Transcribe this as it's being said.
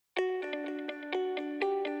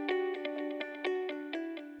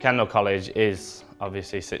Kendal College is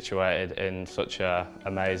obviously situated in such an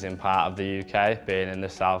amazing part of the UK, being in the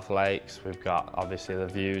South Lakes. We've got obviously the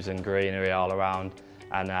views and greenery all around,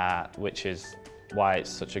 and which is why it's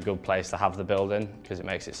such a good place to have the building, because it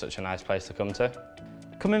makes it such a nice place to come to.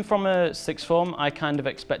 Coming from a sixth form, I kind of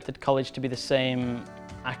expected college to be the same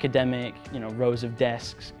academic, rows of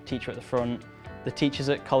desks, teacher at the front. The teachers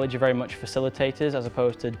at college are very much facilitators as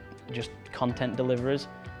opposed to just content deliverers.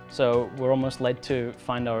 So we're almost led to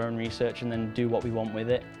find our own research and then do what we want with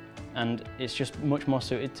it. And it's just much more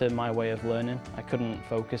suited to my way of learning. I couldn't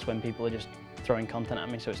focus when people are just throwing content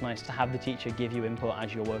at me, so it's nice to have the teacher give you input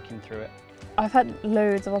as you're working through it. I've had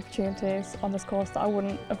loads of opportunities on this course that I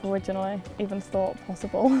wouldn't have originally even thought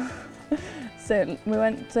possible. So we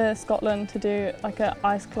went to Scotland to do like a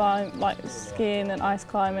skiing and ice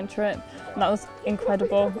climbing trip, and that was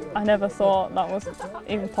incredible. I never thought that was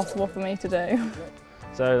even possible for me to do.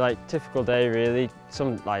 So typical day really,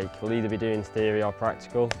 we'll either be doing theory or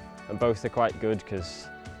practical, and both are quite good because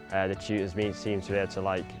the tutors seem to be able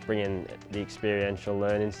to bring in the experiential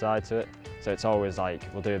learning side to it. So it's always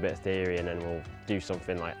we'll do a bit of theory and then we'll do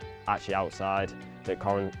something actually outside that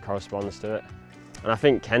corresponds to it. And I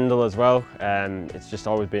think Kendal as well, it's just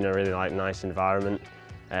always been a really nice environment.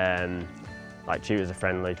 Tutors are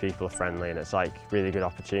friendly, people are friendly, and it's really good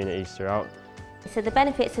opportunities throughout. So the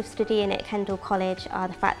benefits of studying at Kendal College are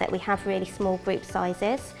the fact that we have really small group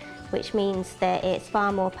sizes, which means that it's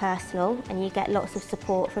far more personal and you get lots of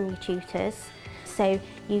support from your tutors. So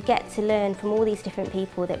you get to learn from all these different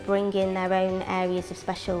people that bring in their own areas of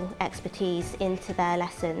special expertise into their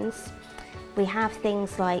lessons. We have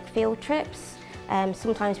things like field trips.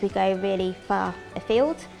 Sometimes we go really far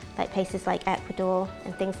afield, like places like Ecuador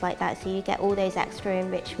and things like that, so you get all those extra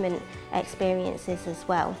enrichment experiences as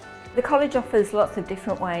well. The college offers lots of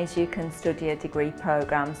different ways you can study a degree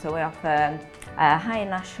programme. So we offer higher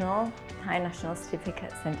national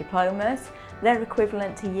certificates and diplomas. They're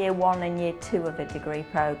equivalent to year 1 and year 2 of a degree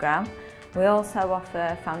programme. We also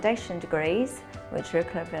offer foundation degrees, which are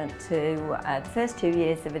equivalent to the first 2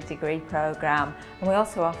 years of a degree programme. And we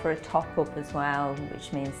also offer a top-up as well,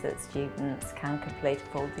 which means that students can complete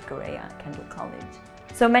a full degree at Kendal College.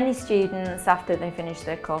 So many students, after they finish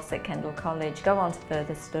their course at Kendal College, go on to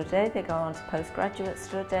further study, they go on to postgraduate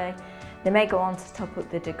study, they may go on to top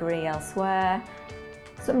up the degree elsewhere.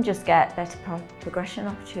 Some just get better progression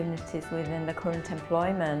opportunities within their current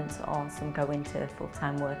employment, or some go into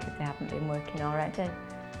full-time work if they haven't been working already.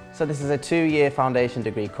 So this is a 2-year foundation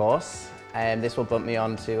degree course, and this will bump me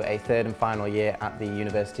on to a 3rd and final year at the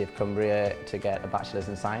University of Cumbria to get a Bachelor's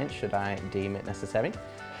in Science, should I deem it necessary.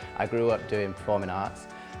 I grew up doing performing arts,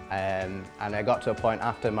 and I got to a point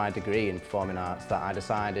after my degree in performing arts that I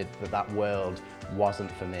decided that world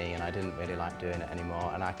wasn't for me and I didn't really like doing it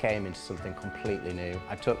anymore, and I came into something completely new.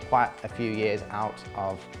 I took quite a few years out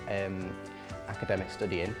of academic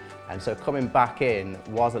studying, and so coming back in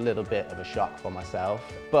was a little bit of a shock for myself,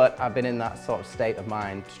 but I've been in that sort of state of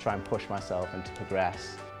mind to try and push myself and to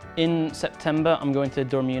progress. In September I'm going to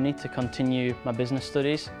Durham Uni to continue my business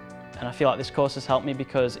studies. And I feel like this course has helped me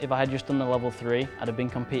because if I had just done the level 3, I'd have been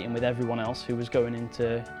competing with everyone else who was going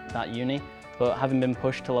into that uni. But having been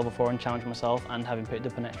pushed to level 4 and challenged myself, and having picked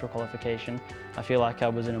up an extra qualification, I feel like I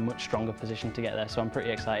was in a much stronger position to get there. So I'm pretty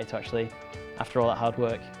excited to actually, after all that hard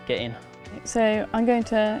work, get in. So I'm going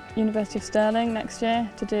to University of Stirling next year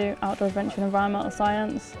to do outdoor adventure and environmental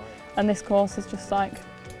science. And this course has just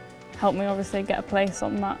helped me obviously get a place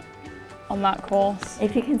on that course.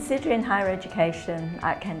 If you're considering higher education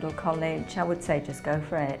at Kendal College, I would say just go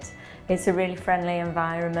for it. It's a really friendly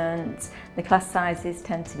environment, the class sizes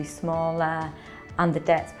tend to be smaller, and the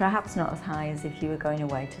debt's perhaps not as high as if you were going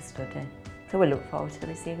away to study. So we look forward to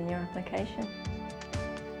receiving your application.